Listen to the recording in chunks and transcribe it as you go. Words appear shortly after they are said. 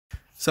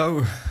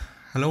So,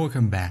 hello,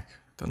 welcome back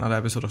to another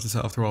episode of the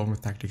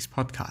Self-Development Tactics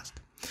podcast.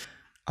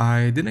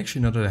 I didn't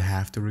actually know that I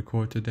have to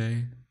record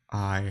today.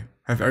 I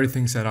have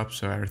everything set up,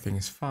 so everything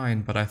is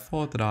fine, but I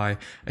thought that I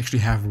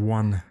actually have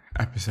one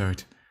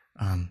episode,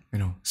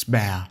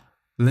 spare,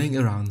 laying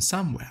around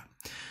somewhere.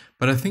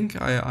 But I think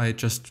I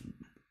just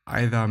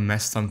either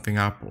messed something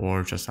up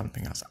or just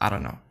something else. I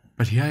don't know.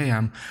 But here I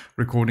am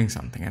recording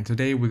something, and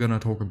today we're gonna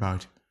talk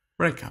about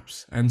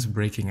breakups and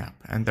breaking up.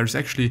 And there's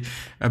actually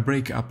a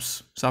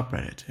breakups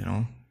subreddit,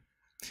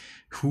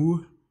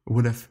 Who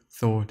would have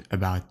thought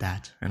about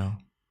that,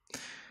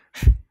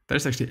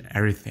 There's actually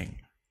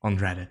everything on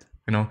Reddit,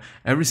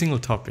 Every single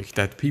topic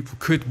that people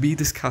could be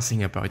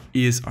discussing about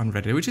is on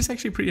Reddit, which is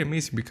actually pretty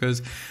amazing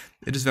because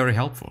it is very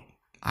helpful,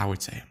 I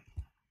would say.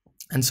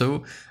 And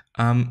so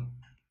I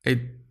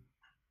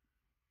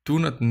do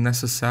not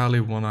necessarily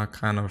want to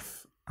kind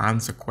of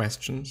answer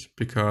questions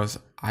because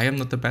I am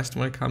not the best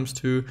when it comes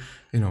to,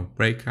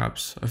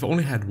 breakups. I've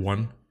only had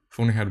one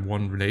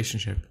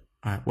relationship.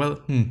 I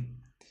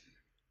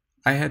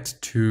had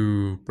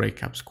 2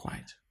 breakups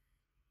quite.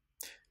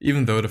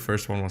 Even though the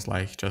first one was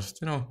like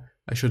just, I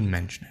shouldn't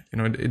mention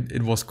it.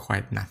 It was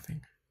quite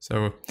nothing.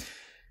 So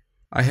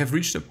I have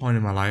reached a point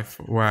in my life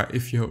where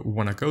if you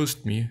want to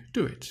ghost me,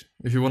 do it.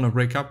 If you want to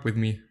break up with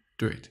me,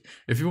 do it.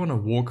 If you want to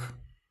walk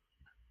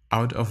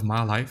out of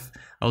my life,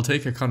 I'll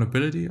take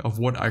accountability of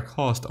what I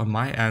caused on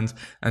my end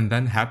and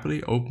then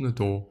happily open the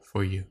door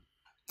for you.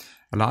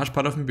 A large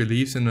part of me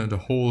believes in the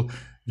whole,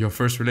 your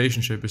first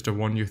relationship is the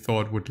one you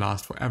thought would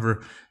last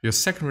forever, your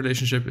second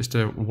relationship is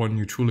the one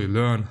you truly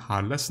learn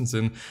hard lessons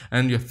in,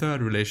 and your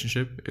third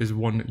relationship is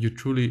one you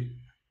truly,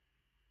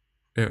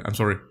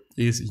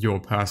 is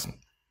your person.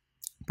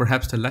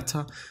 Perhaps the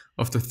latter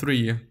of the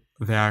 3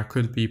 there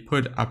could be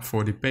put up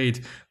for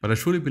debate, but I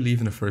truly believe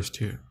in the first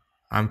 2.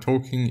 I'm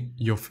talking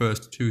your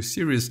first 2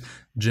 serious,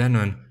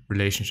 genuine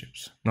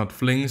relationships. Not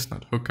flings,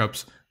 not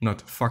hookups,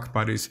 not fuck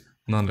buddies,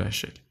 none of that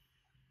shit.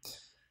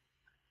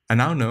 I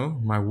now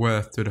know my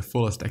worth to the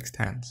fullest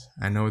extent.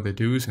 I know the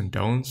do's and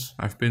don'ts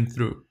I've been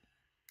through.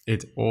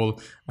 It all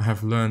I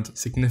have learned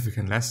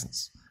significant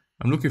lessons.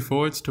 I'm looking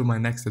forward to my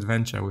next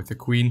adventure with the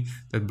queen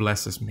that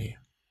blesses me.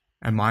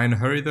 Am I in a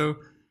hurry though?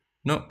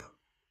 Nope.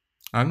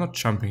 I'm not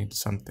jumping into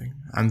something.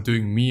 I'm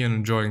doing me and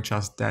enjoying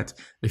just that.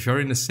 If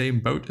you're in the same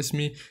boat as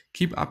me,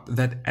 keep up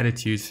that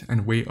attitude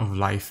and way of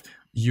life.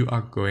 You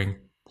are going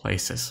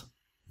places.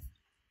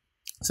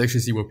 Let's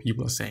actually see what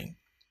people are saying.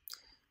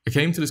 I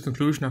came to this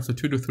conclusion after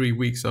 2 to 3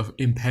 weeks of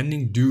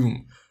impending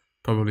doom.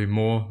 Probably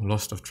more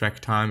lost of track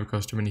time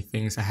because too many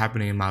things are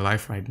happening in my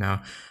life right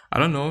now. I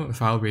don't know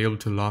if I'll be able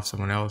to love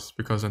someone else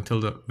because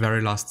until the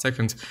very last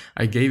second,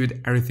 I gave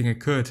it everything I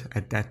could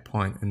at that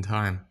point in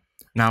time.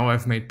 Now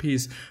I've made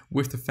peace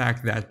with the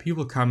fact that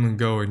people come and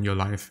go in your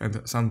life,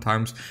 and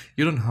sometimes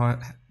you don't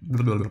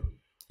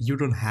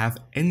have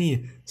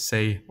any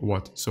say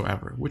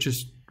whatsoever, which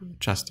is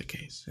just the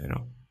case,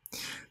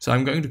 So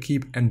I'm going to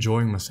keep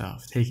enjoying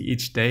myself, take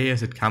each day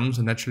as it comes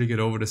and naturally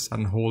get over the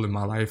sudden hole in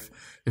my life.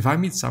 If I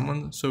meet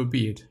someone, so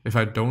be it. If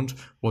I don't,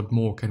 what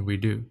more can we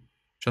do?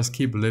 Just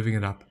keep living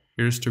it up.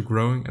 Here's to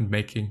growing and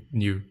making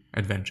new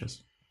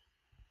adventures.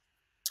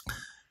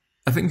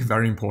 I think a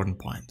very important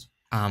point.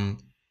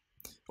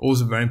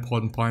 Also a very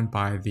important point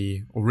by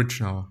the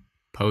original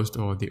post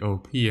or the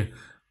OP, who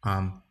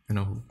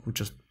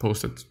just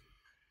posted,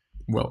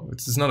 well,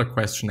 it's not a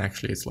question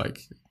actually, it's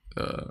like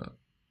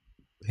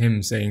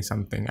him saying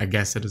something. I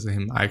guess it is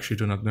him, I actually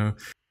do not know.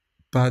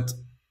 But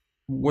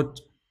what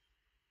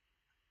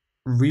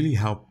really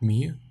helped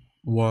me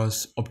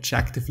was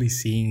objectively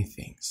seeing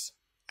things.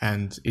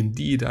 And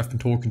indeed, I've been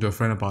talking to a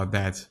friend about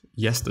that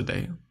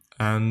yesterday.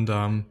 And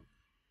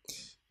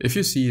if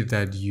you see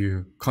that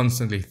you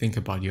constantly think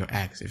about your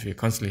ex, if you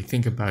constantly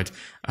think about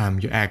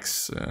your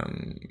ex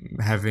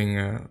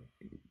having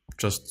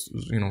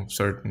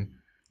certain,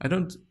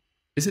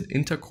 is it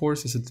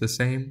intercourse? Is it the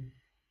same?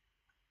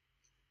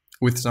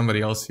 With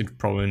somebody else, you'd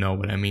probably know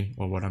what I mean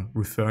or what I'm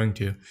referring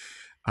to.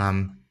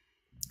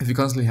 If you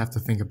constantly have to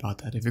think about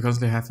that, if you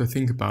constantly have to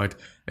think about,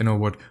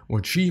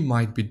 what she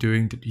might be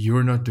doing that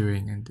you're not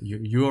doing, and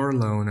you're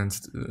alone, and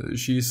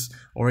she's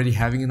already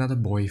having another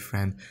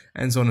boyfriend,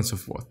 and so on and so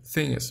forth. The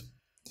thing is,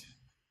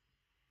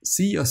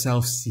 see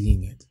yourself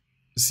seeing it.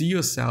 See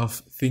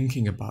yourself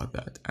thinking about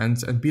that,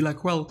 and be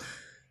like, well,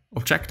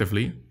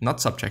 objectively, not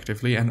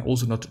subjectively, and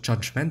also not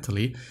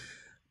judgmentally,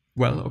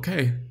 well,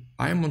 okay,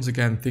 I am once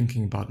again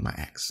thinking about my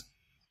ex.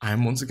 I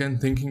am once again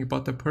thinking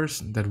about the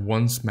person that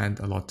once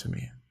meant a lot to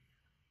me.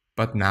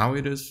 But now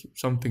it is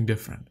something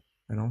different,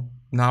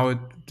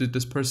 Now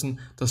this person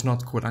does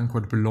not quote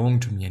unquote belong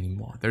to me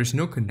anymore. There is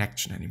no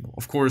connection anymore.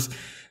 Of course,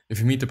 if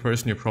you meet the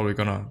person, you're probably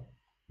gonna,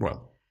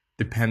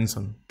 depends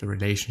on the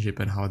relationship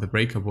and how the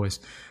breakup was,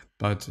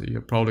 but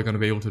you're probably gonna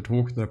be able to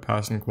talk to that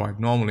person quite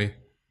normally,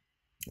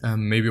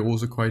 maybe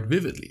also quite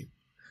vividly.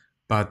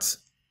 But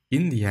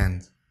in the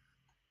end,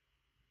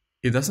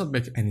 it does not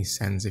make any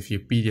sense if you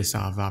beat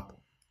yourself up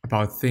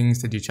about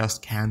things that you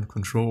just can't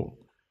control.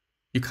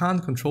 You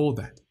can't control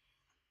that.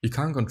 You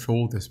can't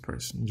control this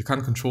person. You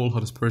can't control how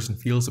this person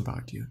feels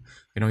about you.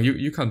 You know,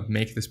 you can't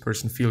make this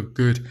person feel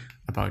good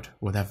about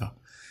whatever.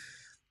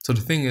 So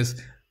the thing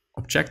is,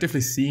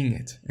 objectively seeing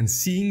it and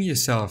seeing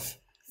yourself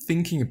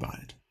thinking about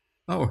it.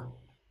 Oh,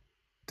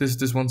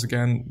 this once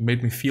again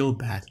made me feel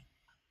bad.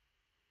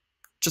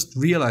 Just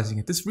realizing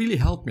it, this really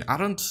helped me. I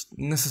don't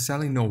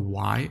necessarily know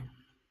why,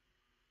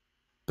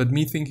 but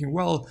me thinking,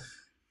 well,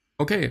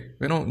 okay,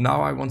 you know,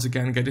 now I once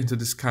again get into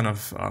this kind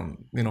of,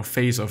 you know,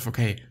 phase of,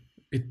 okay,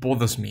 it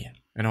bothers me,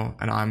 you know,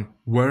 and I'm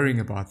worrying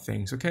about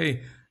things.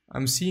 Okay,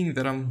 I'm seeing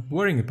that I'm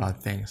worrying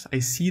about things. I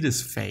see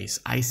this phase.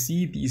 I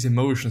see these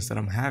emotions that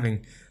I'm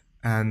having.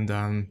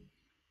 And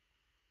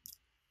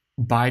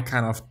by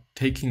kind of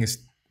taking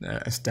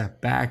a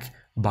step back,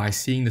 by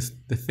seeing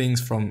the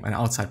things from an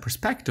outside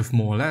perspective,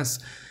 more or less,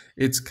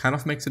 it kind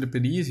of makes it a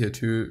bit easier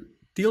to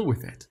deal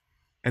with it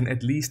and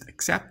at least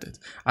accept it.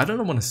 I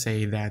don't want to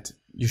say that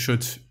you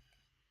should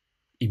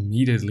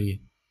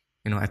immediately,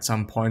 you know, at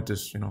some point,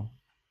 this, you know,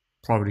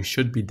 probably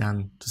should be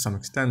done to some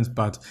extent,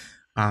 but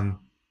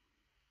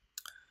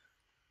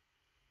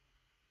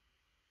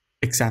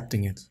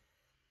accepting it,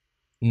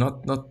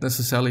 not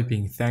necessarily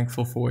being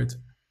thankful for it,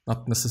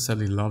 not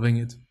necessarily loving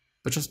it,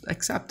 but just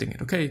accepting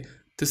it. Okay,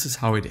 this is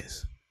how it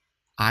is.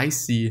 I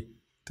see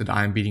that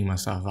I'm beating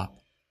myself up.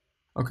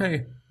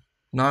 Okay,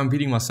 now I'm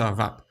beating myself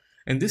up.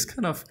 And this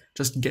kind of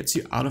just gets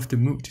you out of the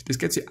mood. This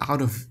gets you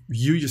out of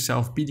you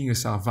yourself beating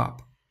yourself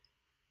up.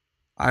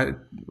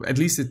 At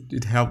least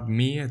it helped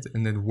me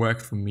and it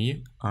worked for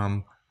me.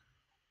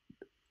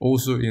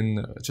 Also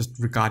in just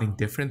regarding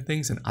different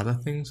things and other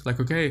things, like,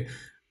 okay,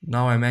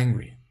 now I'm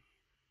angry.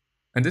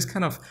 And this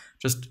kind of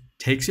just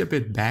takes you a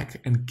bit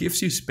back and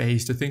gives you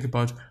space to think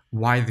about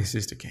why this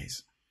is the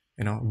case,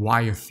 you know,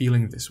 why you're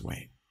feeling this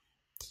way,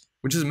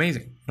 which is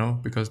amazing, you know,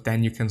 because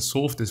then you can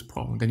solve this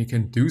problem, then you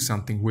can do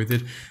something with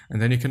it,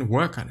 and then you can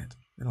work on it,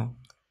 you know,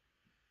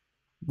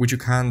 which you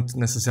can't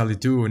necessarily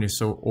do when you're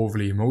so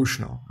overly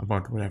emotional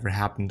about whatever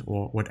happened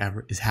or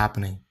whatever is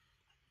happening.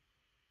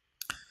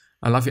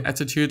 I love your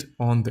attitude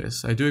on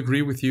this. I do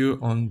agree with you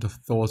on the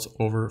thoughts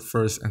over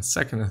first and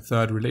second and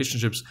third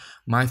relationships.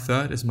 My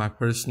third is my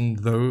person,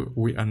 though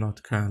we are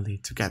not currently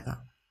together.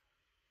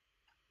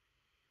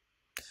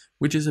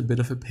 Which is a bit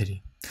of a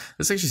pity.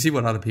 Let's actually see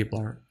what other people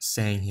are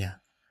saying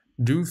here.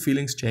 Do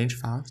feelings change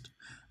fast?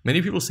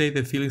 Many people say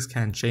that feelings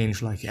can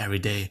change like every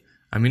day.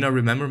 I mean, I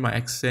remember my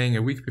ex saying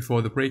a week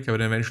before the breakup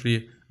and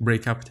eventually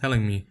break up,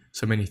 telling me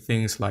so many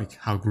things, like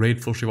how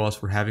grateful she was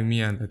for having me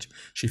and that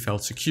she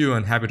felt secure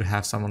and happy to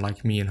have someone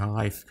like me in her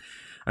life.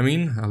 I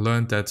mean, I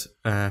learned that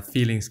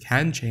feelings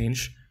can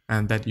change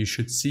and that you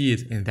should see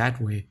it in that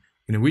way.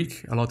 In a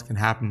week, a lot can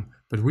happen,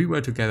 but we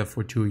were together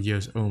for 2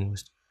 years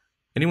almost.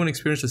 Anyone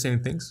experience the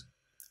same things?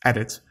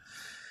 Edit.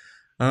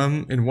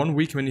 In 1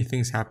 week, many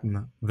things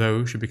happened,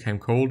 though. She became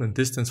cold and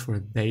distant for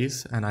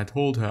days, and I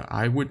told her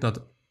I would not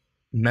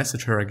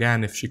message her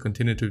again if she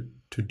continued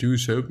to do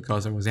so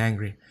because I was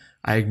angry.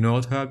 I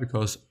ignored her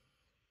good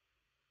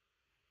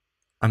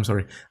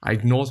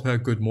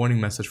morning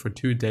message for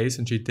 2 days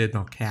and she did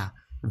not care.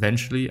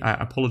 Eventually, I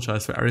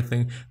apologized for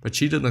everything, but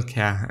she did not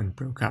care and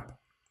broke up.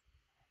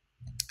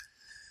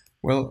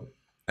 Well,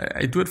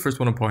 I do at first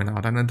want to point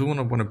out, and I do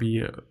not want to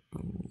be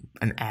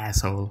an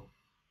asshole,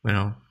 you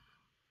know,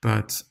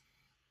 but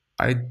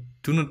I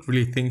do not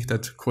really think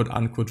that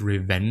quote-unquote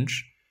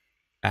revenge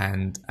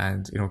and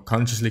you know,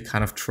 consciously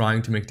kind of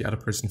trying to make the other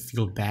person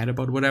feel bad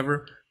about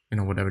whatever, you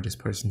know, whatever this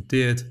person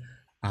did,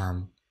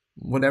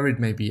 whatever it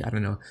may be, I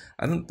don't know.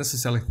 I don't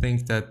necessarily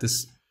think that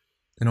this,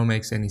 you know,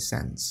 makes any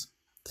sense.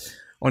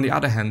 On the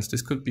other hand,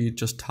 this could be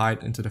just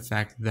tied into the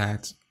fact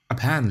that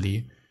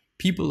apparently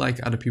people like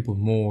other people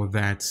more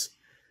that,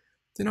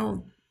 you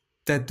know,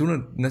 that do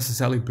not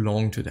necessarily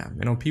belong to them,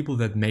 you know, people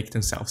that make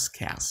themselves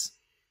scarce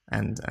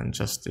and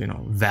just, you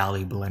know,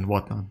 valuable and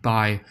whatnot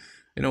by,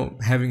 you know,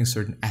 having a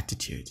certain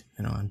attitude,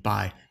 you know, and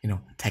by, you know,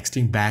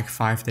 texting back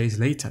 5 days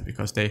later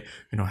because they,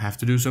 you know, have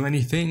to do so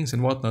many things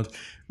and whatnot,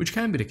 which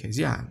can be the case.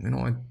 Yeah, you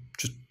know, I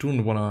just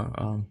don't want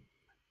to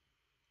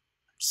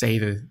say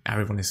that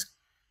everyone is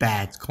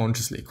bad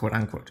consciously, quote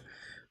unquote.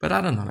 But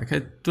I don't know, like,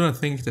 I do not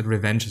think that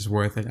revenge is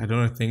worth it. I do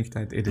not think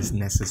that it is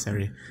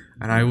necessary.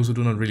 And I also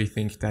do not really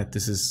think that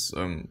this is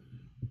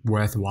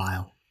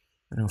worthwhile,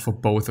 you know, for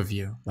both of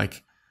you.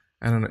 Like,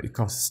 I don't know, it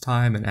costs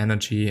time and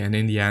energy, and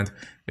in the end,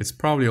 it's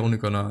probably only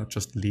gonna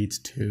just lead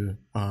to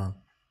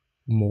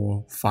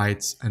more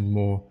fights and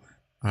more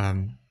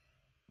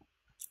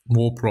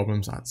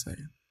problems, I'd say.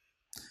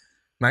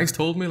 My ex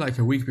told me like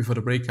a week before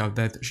the breakup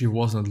that she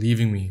was not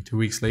leaving me. 2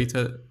 weeks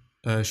later,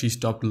 she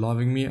stopped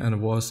loving me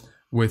and was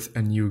with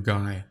a new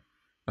guy.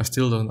 I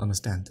still don't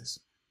understand this.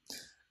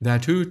 There are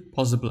two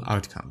possible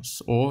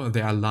outcomes, or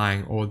they are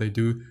lying, or they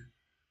do.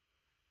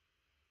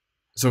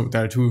 So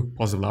there are two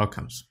possible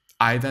outcomes.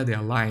 Either they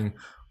are lying,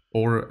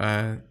 or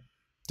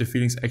the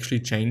feelings actually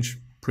change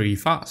pretty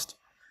fast.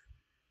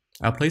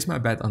 I'll place my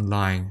bet on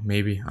lying.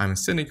 Maybe I'm a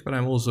cynic, but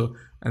I'm also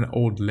an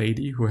old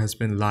lady who has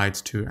been lied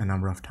to a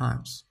number of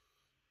times.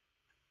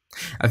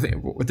 I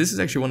think this is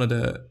actually one of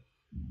the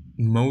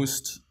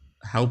most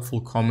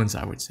helpful comments,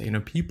 I would say. You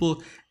know,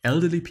 people,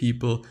 elderly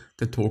people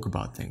that talk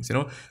about things, you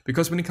know,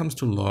 because when it comes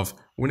to love,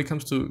 when it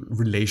comes to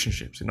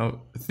relationships, you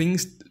know,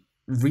 things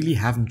really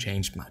haven't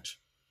changed much,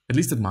 at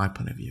least at my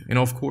point of view. You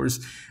know, of course,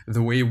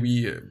 the way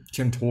we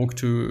can talk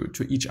to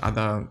each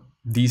other,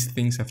 these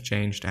things have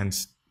changed, and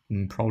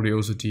probably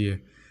also the,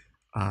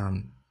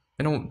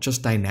 you know,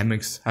 just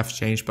dynamics have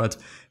changed. But,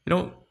 you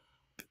know,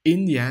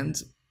 in the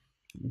end,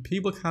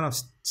 people kind of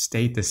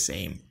stayed the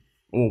same,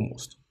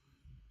 almost.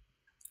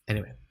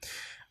 Anyway,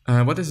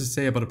 what does it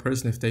say about a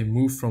person if they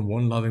move from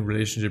one loving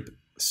relationship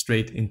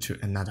straight into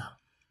another?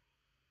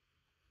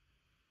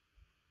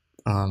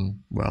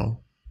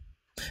 Well,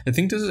 I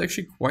think this is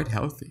actually quite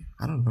healthy.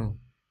 I don't know.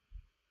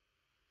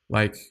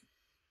 Like,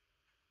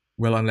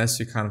 well, unless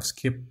you kind of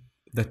skip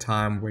the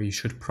time where you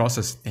should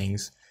process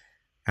things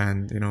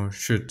and, you know,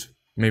 should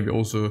maybe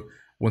also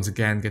once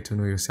again get to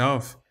know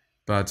yourself.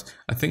 But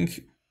I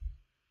think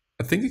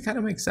it kind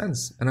of makes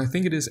sense. And I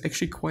think it is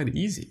actually quite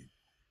easy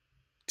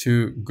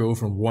to go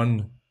from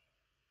one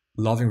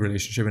loving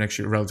relationship and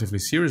actually a relatively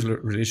serious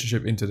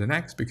relationship into the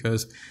next,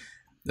 because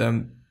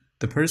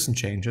the person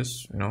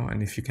changes, you know,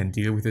 and if you can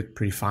deal with it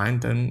pretty fine,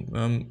 then,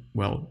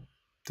 well,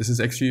 this is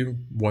actually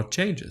what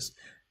changes,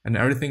 and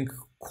everything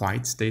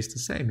quite stays the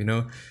same. You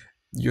know,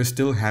 you're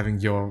still having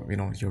your, you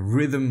know, your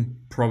rhythm,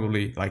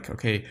 probably like,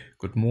 okay,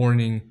 good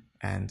morning,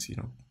 and, you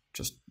know,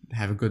 just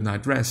have a good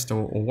night rest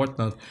or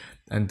whatnot.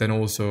 And then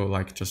also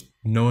like just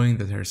knowing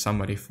that there's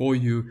somebody for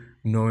you,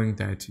 knowing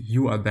that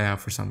you are there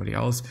for somebody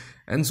else,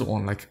 and so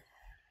on. Like,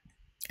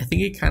 I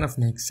think it kind of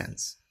makes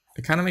sense.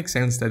 It kind of makes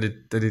sense that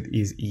it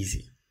is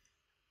easy.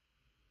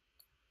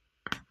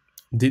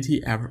 Did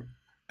he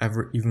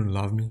ever even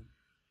love me?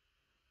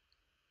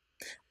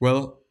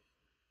 Well,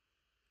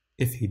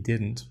 if he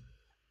didn't,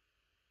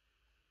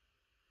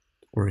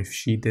 or if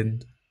she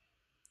didn't,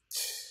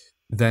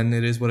 then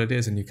it is what it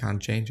is, and you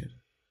can't change it.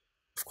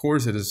 Of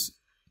course, it is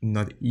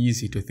not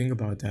easy to think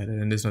about that,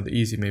 and it's not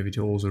easy maybe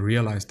to also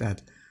realize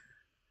that.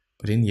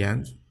 But in the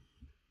end,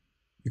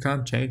 you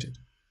can't change it.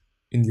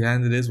 In the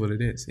end, it is what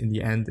it is. In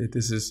the end,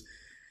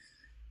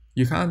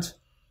 you can't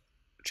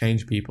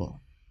change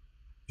people.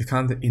 You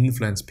can't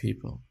influence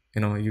people.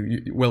 You know,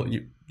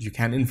 you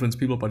can influence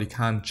people, but you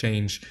can't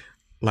change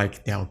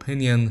like their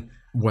opinion,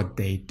 what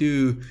they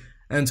do,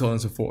 and so on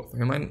and so forth.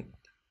 I mean,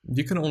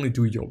 you can only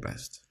do your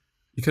best.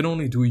 You can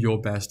only do your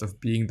best of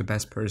being the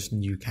best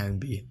person you can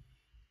be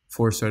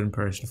for a certain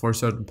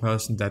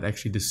person that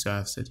actually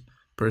deserves it,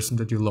 person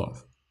that you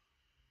love.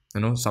 You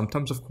know,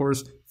 sometimes, of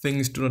course,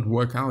 things do not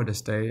work out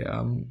as they,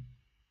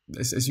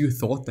 as you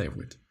thought they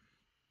would.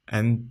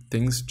 And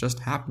things just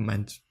happen,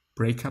 and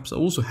breakups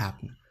also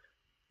happen,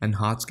 and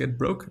hearts get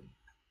broken.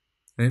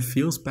 And it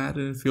feels bad,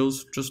 and it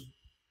feels just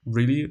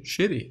really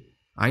shitty.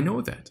 I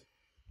know that.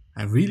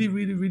 I really,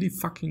 really, really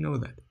fucking know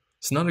that.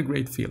 It's not a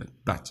great feeling,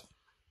 but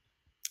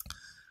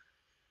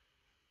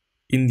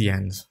in the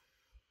end,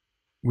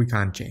 we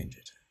can't change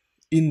it.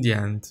 In the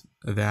end,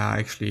 there are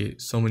actually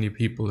so many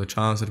people, the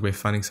chance that we're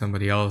finding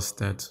somebody else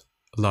that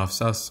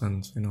loves us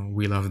and, you know,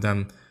 we love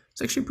them,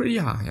 it's actually pretty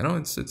high. You know,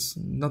 it's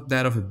not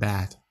that of a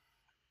bad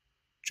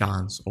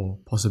chance or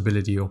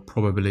possibility or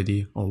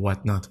probability or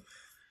whatnot.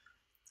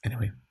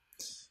 Anyway,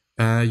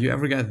 you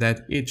ever get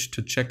that itch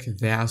to check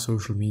their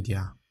social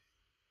media?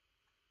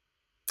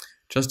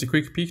 Just a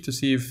quick peek to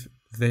see if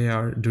they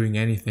are doing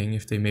anything,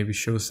 if they maybe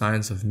show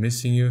signs of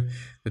missing you,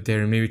 that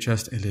they're maybe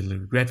just a little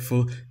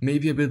regretful,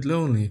 maybe a bit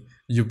lonely.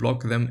 You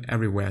block them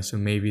everywhere, so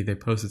maybe they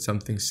posted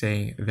something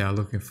saying they are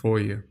looking for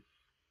you.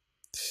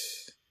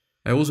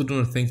 I also do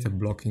not think that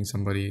blocking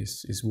somebody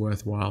is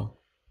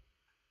worthwhile.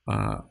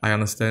 I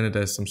understand it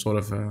as some sort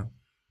of a,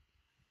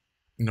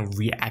 you know,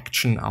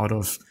 reaction out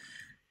of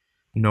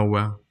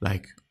nowhere,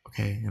 like,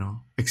 okay, you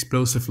know,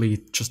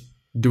 explosively just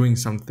doing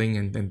something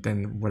and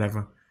then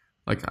whatever.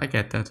 Like, I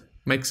get that.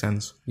 Makes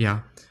sense,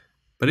 yeah.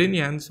 But in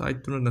the end, I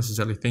do not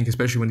necessarily think,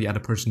 especially when the other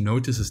person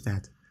notices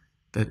that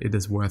it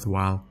is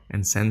worthwhile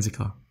and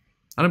sensical.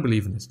 I don't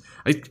believe in this.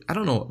 I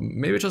don't know.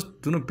 Maybe I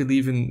just do not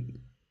believe in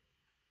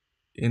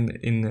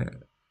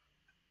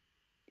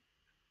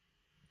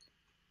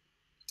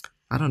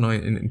I don't know,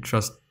 in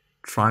just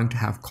trying to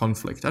have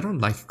conflict. I don't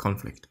like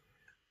conflict.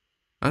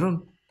 I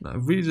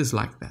really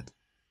dislike that.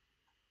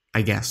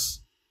 I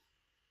guess.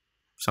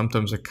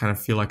 Sometimes I kind of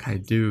feel like I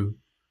do.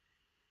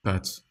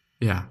 But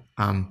yeah,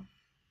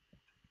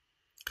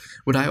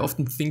 what I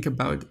often think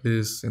about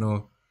is, you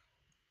know,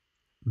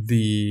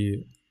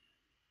 the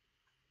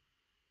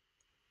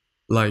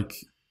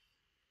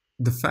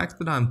fact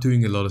that I'm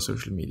doing a lot of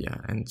social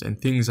media and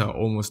things are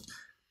almost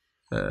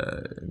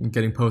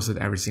getting posted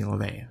every single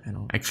day, you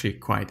know, actually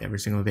quite every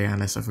single day,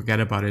 unless I forget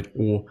about it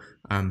or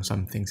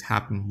some things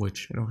happen,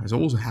 which, you know, has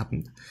also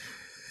happened.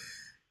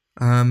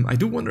 I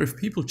do wonder if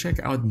people check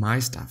out my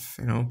stuff,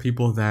 you know,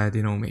 people that,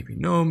 you know, maybe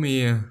know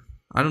me.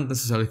 I don't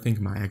necessarily think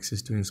my ex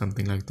is doing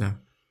something like that.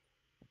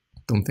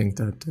 Don't think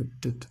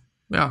that,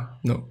 yeah,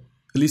 no,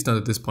 at least not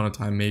at this point in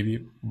time,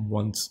 maybe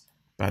once,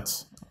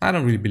 but I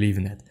don't really believe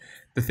in that.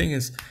 The thing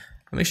is,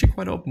 I'm actually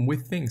quite open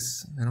with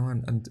things, you know,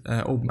 and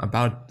open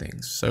about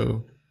things.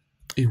 So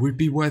it would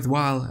be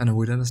worthwhile, and I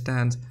would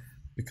understand,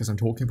 because I'm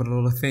talking about a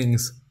lot of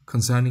things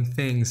concerning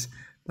things.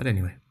 But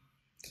anyway,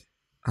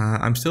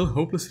 I'm still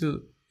hopelessly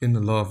in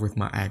love with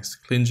my ex,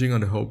 clinging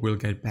on the hope we'll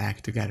get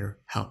back together.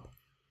 Help.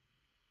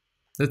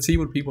 Let's see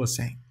what people are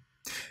saying.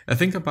 I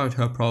think about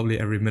her probably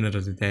every minute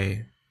of the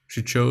day.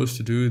 She chose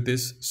to do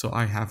this, so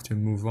I have to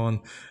move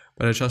on,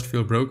 but I just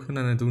feel broken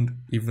and I don't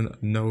even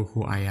know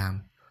who I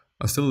am.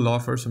 I still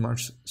love her so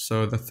much,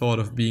 so the thought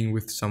of being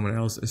with someone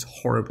else is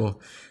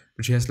horrible,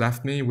 but she has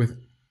left me with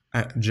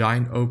a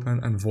giant open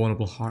and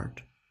vulnerable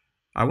heart.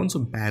 I want so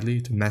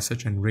badly to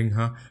message and ring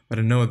her, but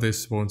I know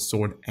this won't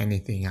sort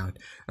anything out,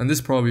 and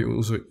this probably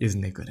also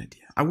isn't a good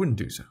idea. I wouldn't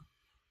do so.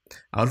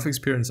 Out of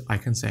experience, I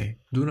can say,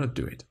 do not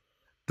do it.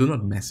 Do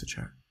not message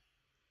her.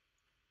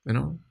 You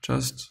know,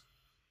 just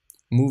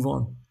move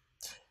on.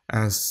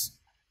 As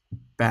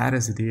bad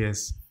as it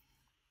is,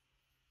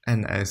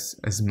 and as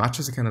much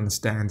as I can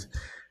understand,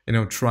 you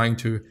know, trying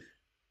to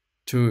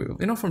you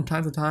know, from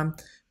time to time,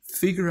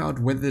 figure out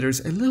whether there's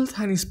a little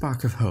tiny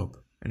spark of hope,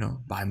 you know,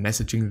 by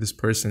messaging this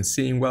person,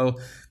 seeing, well,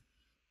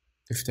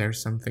 if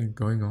there's something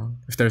going on,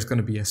 if there's going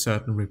to be a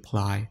certain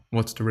reply,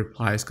 what's the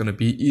reply is going to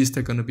be, is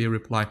there going to be a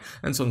reply,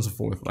 and so on and so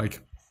forth.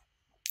 Like,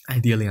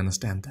 ideally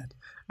understand that,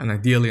 and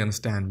ideally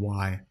understand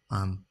why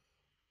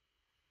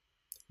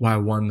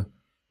one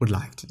would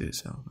like to do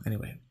so.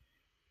 Anyway,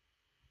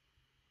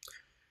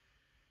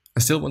 I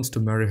still want to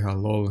marry her,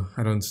 lol.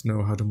 I don't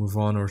know how to move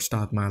on or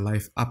start my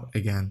life up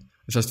again.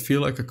 I just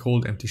feel like a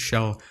cold, empty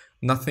shell.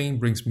 Nothing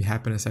brings me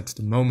happiness at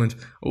the moment.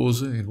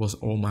 Also, it was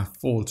all my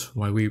fault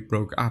why we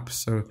broke up,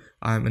 so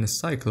I'm in a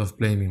cycle of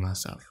blaming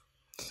myself.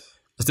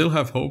 I still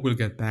have hope we'll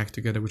get back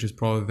together, which is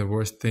probably the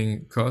worst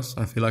thing, because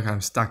I feel like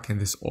I'm stuck in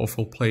this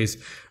awful place,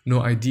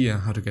 no idea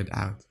how to get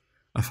out.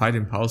 I fight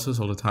impulses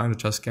all the time to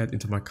just get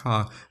into my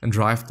car and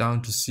drive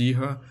down to see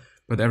her,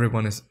 but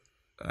everyone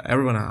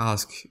I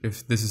ask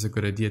if this is a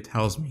good idea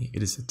tells me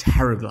it is a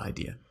terrible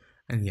idea.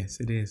 And yes,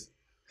 it is.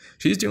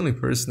 She's the only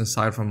person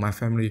aside from my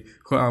family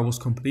who I was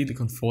completely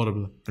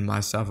comfortable and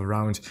myself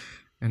around,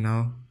 and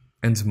now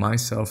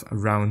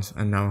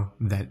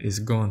that is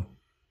gone.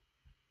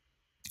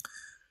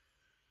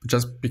 But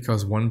just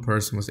because one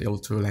person was able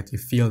to let you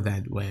feel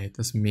that way, it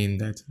doesn't mean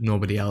that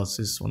nobody else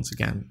is once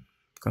again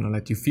gonna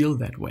let you feel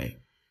that way.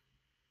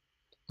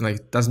 Like,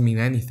 it doesn't mean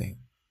anything,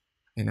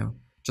 you know.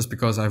 Just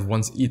because I've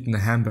once eaten a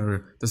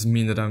hamburger doesn't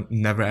mean that I'm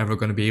never ever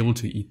gonna be able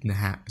to eat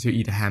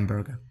a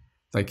hamburger.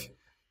 Like,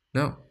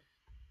 no,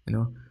 you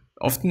know.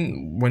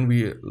 Often when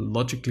we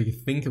logically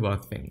think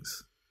about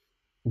things,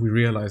 we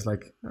realize,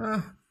 like,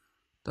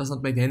 does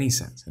not make any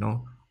sense, you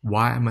know.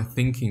 Why am I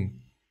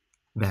thinking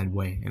that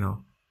way, you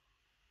know?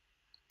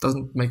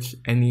 Doesn't make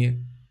any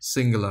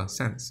singular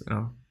sense, you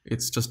know.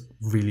 It's just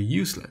really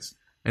useless,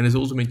 and it's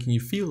also making you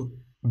feel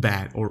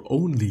bad, or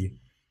only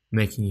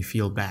making you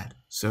feel bad.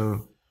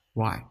 So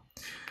why?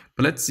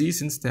 But let's see,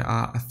 since there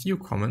are a few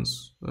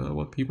comments,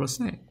 what people are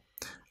saying.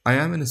 I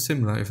am in a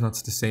similar, if not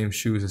the same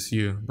shoes as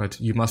you, but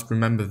you must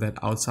remember that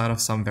outside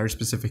of some very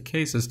specific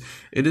cases,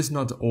 it is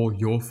not all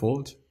your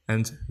fault,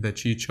 and that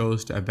she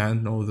chose to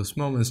abandon all those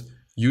moments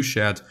you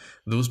shared,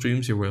 those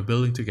dreams you were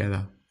building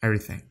together,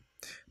 everything.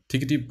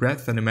 Take a deep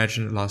breath and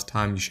imagine the last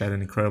time you shared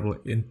an incredible,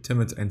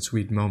 intimate and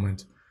sweet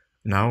moment.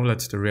 Now let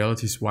the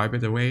reality swipe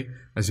it away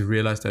as you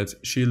realize that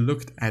she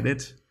looked at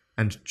it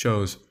and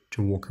chose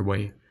to walk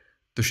away,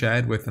 to share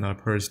it with another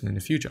person in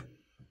the future.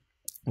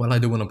 Well, I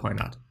do want to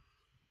point out,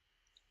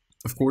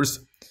 of course,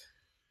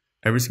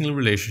 every single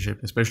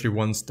relationship, especially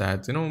ones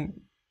that, you know,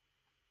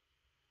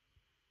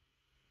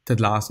 that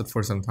lasted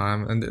for some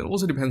time, and it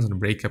also depends on the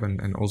breakup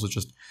and also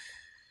just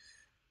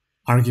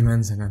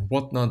arguments and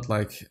whatnot,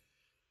 like,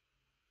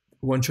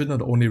 one should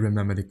not only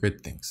remember the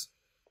good things.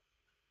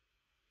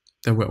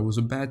 There were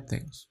also bad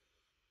things.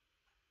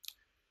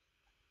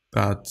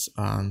 But,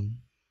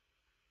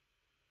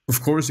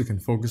 of course, you can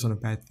focus on the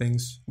bad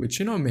things, which,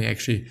 you know, may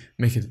actually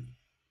make it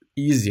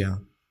easier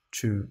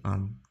to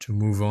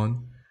move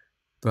on.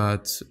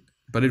 But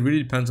it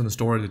really depends on the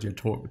story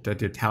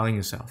that you're telling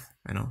yourself,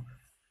 you know.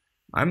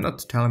 I'm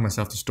not telling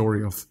myself the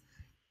story of,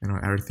 you know,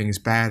 everything is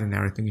bad and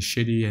everything is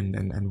shitty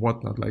and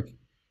whatnot. Like,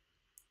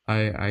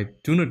 I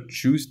do not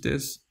choose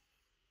this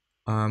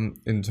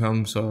in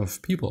terms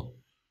of people.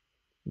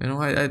 You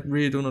know, I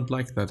really do not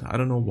like that. I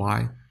don't know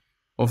why.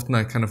 Often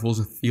I kind of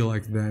also feel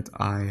like that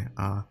I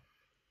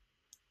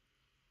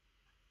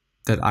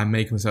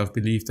make myself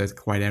believe that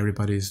quite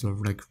everybody is sort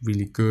of like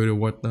really good or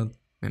whatnot,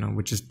 you know,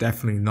 which is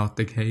definitely not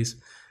the case.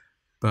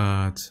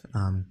 But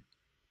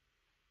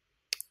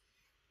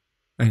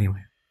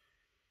anyway,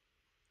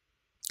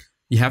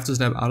 you have to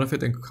snap out of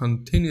it and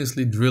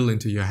continuously drill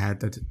into your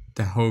head that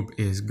the hope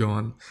is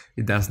gone.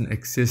 It doesn't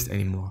exist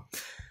anymore.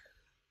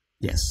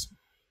 Yes,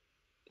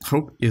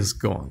 hope is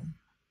gone.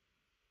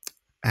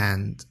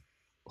 And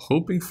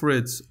hoping for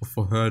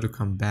her to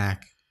come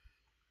back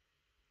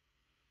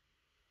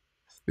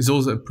is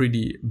also a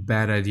pretty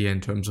bad idea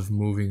in terms of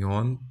moving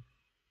on,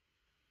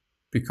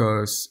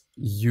 because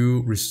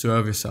you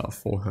reserve yourself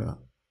for her.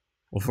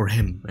 or for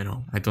him, you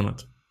know. I do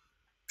not,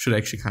 should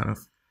actually kind of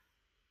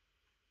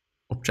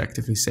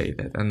objectively say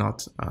that and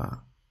not,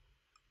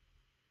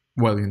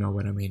 well, you know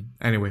what I mean.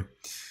 Anyway,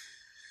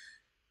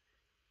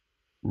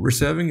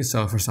 reserving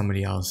yourself for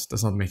somebody else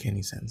does not make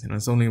any sense. You know,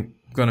 it's only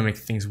gonna make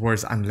things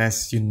worse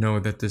unless you know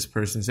that this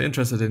person is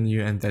interested in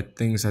you and that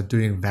things are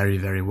doing very,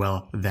 very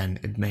well. Then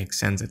it makes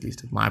sense, at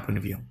least in my point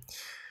of view.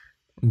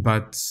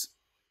 But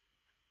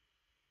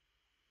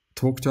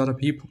talk to other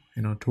people,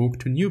 you know, talk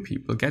to new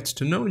people, get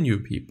to know new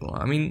people.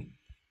 I mean,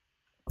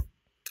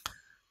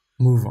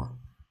 move on.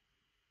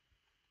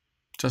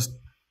 Just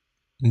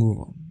move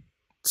on.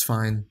 It's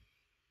fine.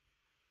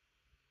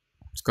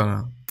 It's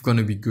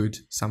gonna be good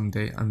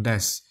someday,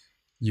 unless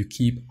you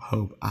keep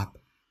hope up.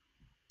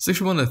 It's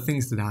actually one of the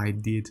things that I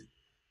did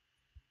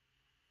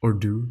or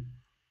do,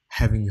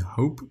 having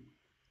hope.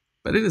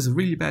 But it is a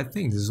really bad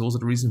thing. This is also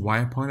the reason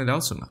why I point it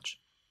out so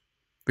much.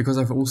 Because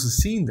I've also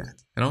seen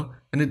that, you know,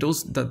 and it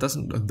also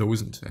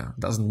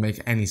doesn't make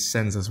any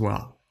sense as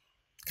well.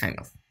 Kind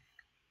of.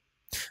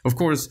 Of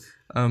course,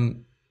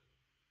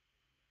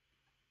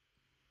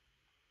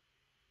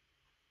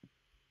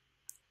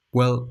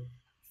 well,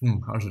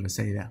 how should I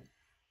say that?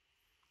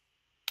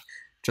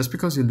 Just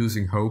because you're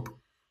losing hope,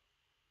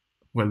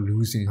 well,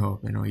 losing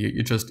hope, you know,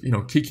 you're just, you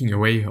know, kicking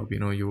away hope, you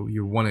know,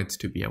 you want it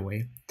to be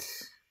away.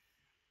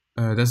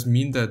 Doesn't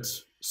mean that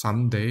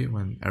someday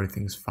when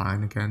everything's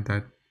fine again,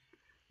 that,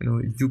 you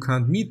know, you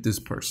can't meet this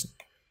person.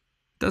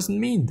 Doesn't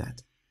mean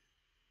that,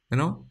 you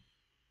know,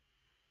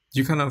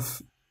 you kind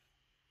of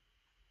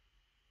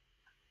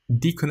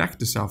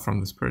disconnect yourself from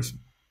this person.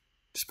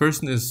 This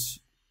person is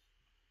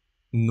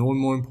no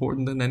more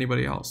important than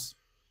anybody else.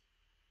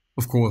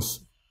 Of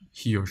course,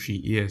 he or she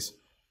is,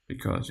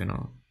 because, you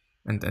know,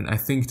 and I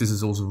think this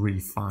is also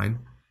really fine,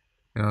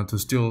 you know, to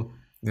still,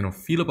 you know,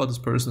 feel about this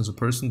person as a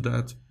person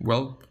that,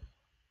 well,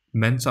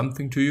 meant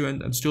something to you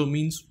and still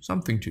means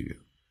something to you.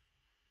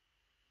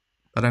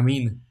 But I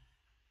mean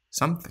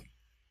something.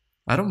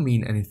 I don't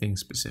mean anything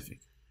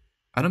specific.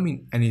 I don't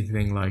mean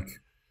anything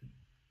like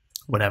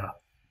whatever.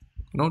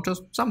 You know,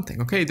 just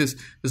something. Okay, this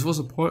was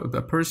a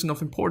person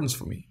of importance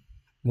for me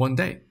one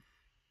day.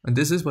 And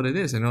this is what it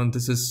is, you know, and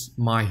this is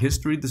my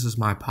history, this is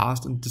my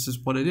past, and this is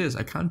what it is.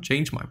 I can't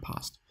change my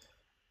past.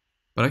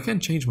 But I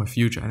can change my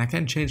future, and I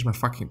can change my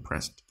fucking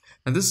present.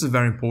 And this is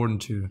very important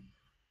to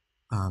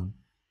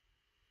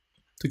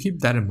keep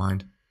that in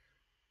mind.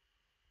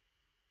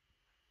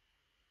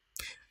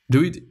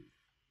 Do it.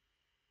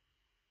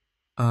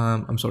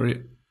 I'm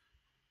sorry.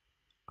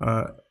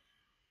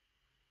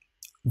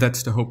 That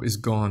the hope is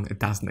gone. It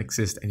doesn't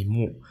exist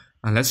anymore.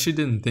 Unless she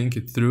didn't think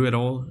it through at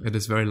all, it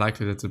is very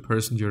likely that the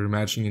person you're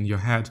imagining in your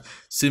head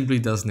simply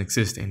doesn't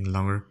exist any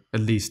longer, at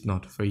least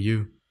not for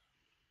you.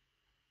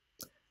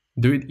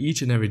 Do it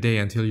each and every day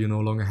until you no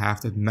longer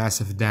have that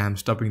massive dam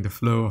stopping the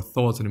flow of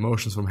thoughts and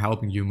emotions from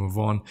helping you move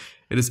on.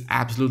 It is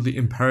absolutely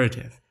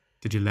imperative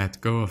that you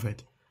let go of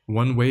it,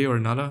 one way or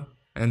another,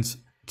 and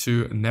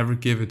to never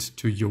give it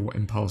to your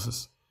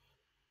impulses.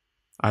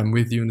 I'm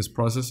with you in this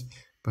process,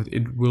 but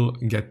it will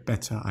get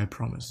better, I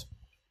promise.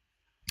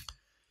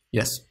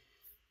 Yes.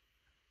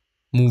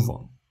 Move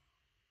on.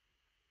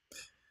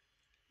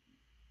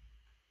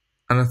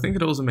 And I think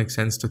it also makes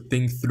sense to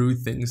think through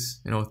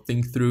things, you know,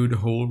 think through the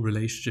whole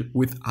relationship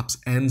with ups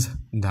and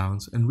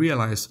downs and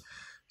realize,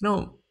 you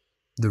know,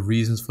 the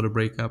reasons for the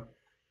breakup,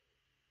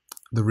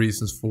 the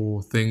reasons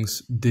for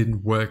things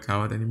didn't work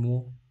out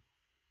anymore.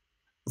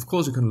 Of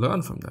course, you can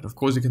learn from that. Of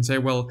course, you can say,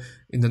 well,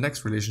 in the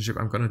next relationship,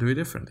 I'm going to do it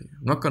differently.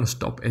 I'm not going to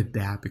stop it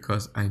there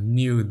because I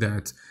knew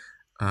that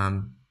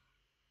I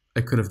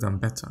could have done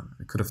better.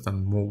 I could have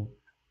done more.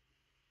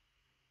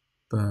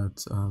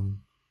 But, of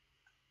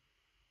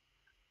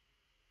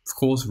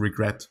course,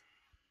 regret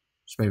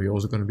is maybe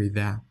also going to be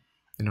there.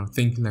 You know,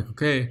 thinking like,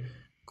 okay,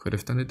 could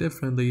have done it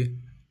differently.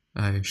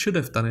 I should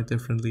have done it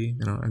differently,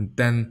 you know, and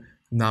then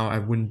now I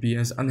wouldn't be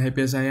as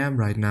unhappy as I am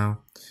right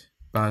now.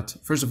 But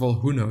first of all,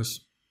 who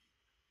knows?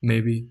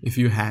 Maybe if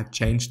you had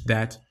changed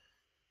that,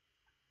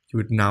 you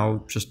would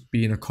now just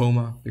be in a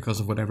coma because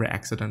of whatever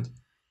accident.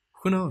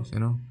 Who knows, you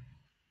know?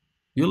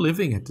 You're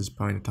living at this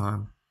point in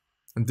time.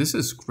 And this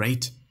is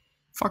great.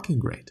 Fucking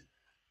great.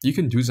 You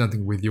can do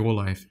something with your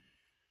life.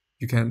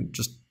 You can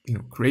just, you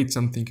know, create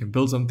something, can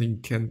build something,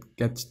 you can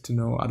get to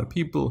know other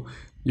people,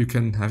 you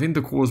can have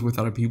intercourse with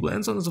other people,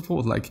 and so on and so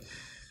forth. Like,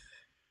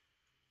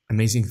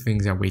 amazing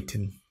things are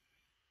waiting.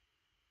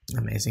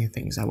 Amazing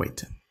things are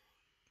waiting.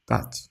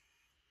 But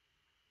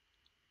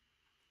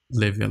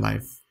live your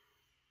life.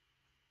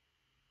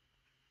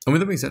 And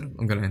with that being said,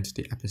 I'm going to end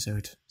the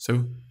episode.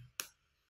 So